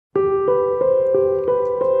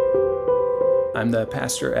I'm the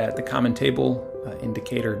pastor at the Common Table in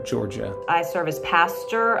Decatur, Georgia. I serve as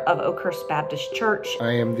pastor of Oakhurst Baptist Church.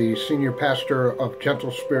 I am the senior pastor of Gentle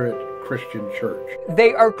Spirit Christian Church.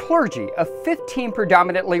 They are clergy of 15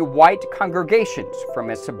 predominantly white congregations from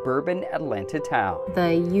a suburban Atlanta town.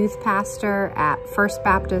 The youth pastor at First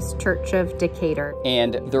Baptist Church of Decatur.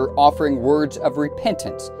 And they're offering words of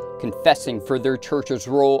repentance, confessing for their church's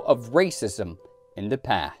role of racism in the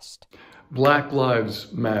past. Black Lives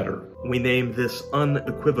Matter. We name this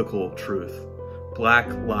unequivocal truth. Black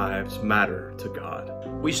lives matter to God.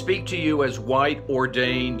 We speak to you as white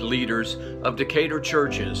ordained leaders of Decatur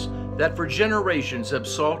churches that for generations have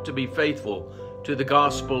sought to be faithful to the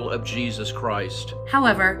gospel of Jesus Christ.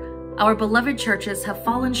 However, our beloved churches have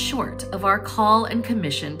fallen short of our call and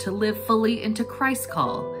commission to live fully into Christ's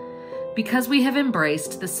call because we have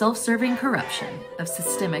embraced the self-serving corruption of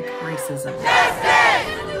systemic racism.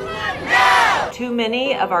 Too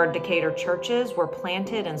many of our Decatur churches were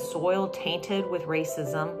planted in soil tainted with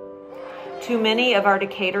racism. Too many of our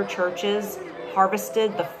Decatur churches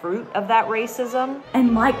harvested the fruit of that racism.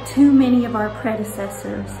 And like too many of our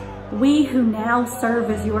predecessors, we who now serve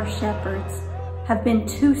as your shepherds have been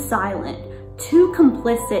too silent, too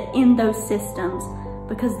complicit in those systems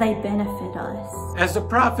because they benefit us. As the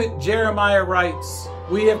prophet Jeremiah writes,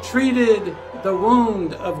 we have treated the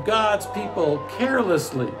wound of God's people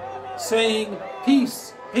carelessly, saying,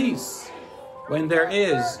 peace, peace, when there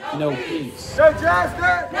is no peace. No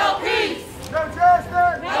justice! No peace! No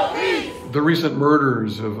justice! No peace! The recent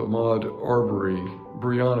murders of Ahmaud Arbery,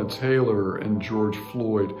 Breonna Taylor, and George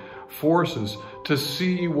Floyd force us to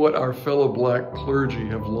see what our fellow black clergy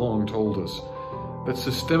have long told us, that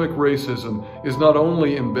systemic racism is not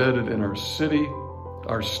only embedded in our city,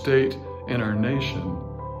 our state, and our nation,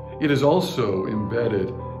 it is also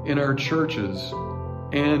embedded in our churches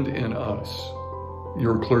and in us,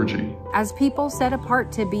 your clergy. As people set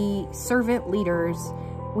apart to be servant leaders,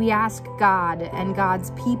 we ask God and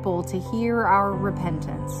God's people to hear our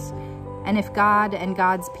repentance, and if God and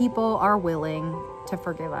God's people are willing, to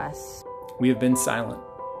forgive us. We have been silent.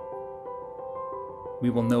 We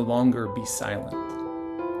will no longer be silent.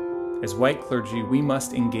 As white clergy, we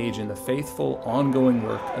must engage in the faithful, ongoing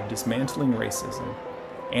work of dismantling racism,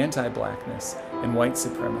 anti-blackness, and white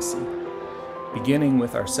supremacy, beginning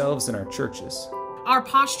with ourselves and our churches. Our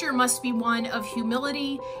posture must be one of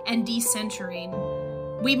humility and decentering.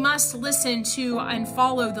 We must listen to and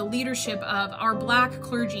follow the leadership of our black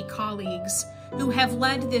clergy colleagues who have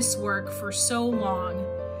led this work for so long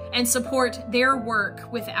and support their work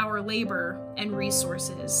with our labor and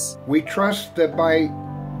resources. We trust that by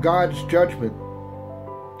God's judgment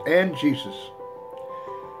and Jesus,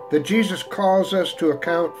 that Jesus calls us to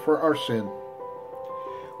account for our sin.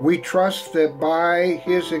 We trust that by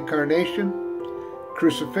his incarnation,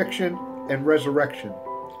 crucifixion, and resurrection,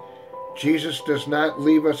 Jesus does not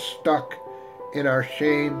leave us stuck in our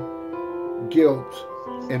shame, guilt,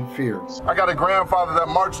 and fear. I got a grandfather that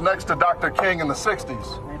marched next to Dr. King in the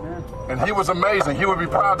 60s. Amen. And he was amazing. He would be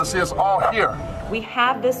proud to see us all here. We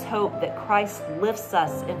have this hope that Christ lifts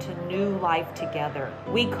us into new life together.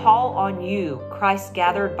 We call on you, Christ's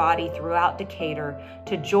gathered body throughout Decatur,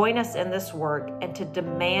 to join us in this work and to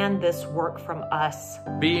demand this work from us.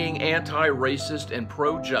 Being anti-racist and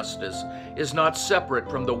pro-justice is not separate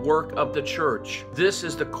from the work of the church. This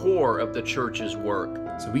is the core of the church's work.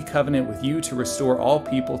 So we covenant with you to restore all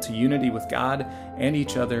people to unity with God and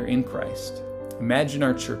each other in Christ. Imagine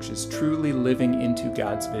our churches truly living into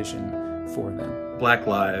God's vision for them. Black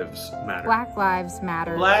lives matter. Black lives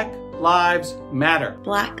matter. Black lives matter.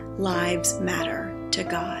 Black lives matter to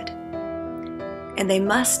God. And they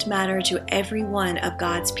must matter to every one of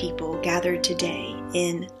God's people gathered today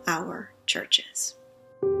in our churches.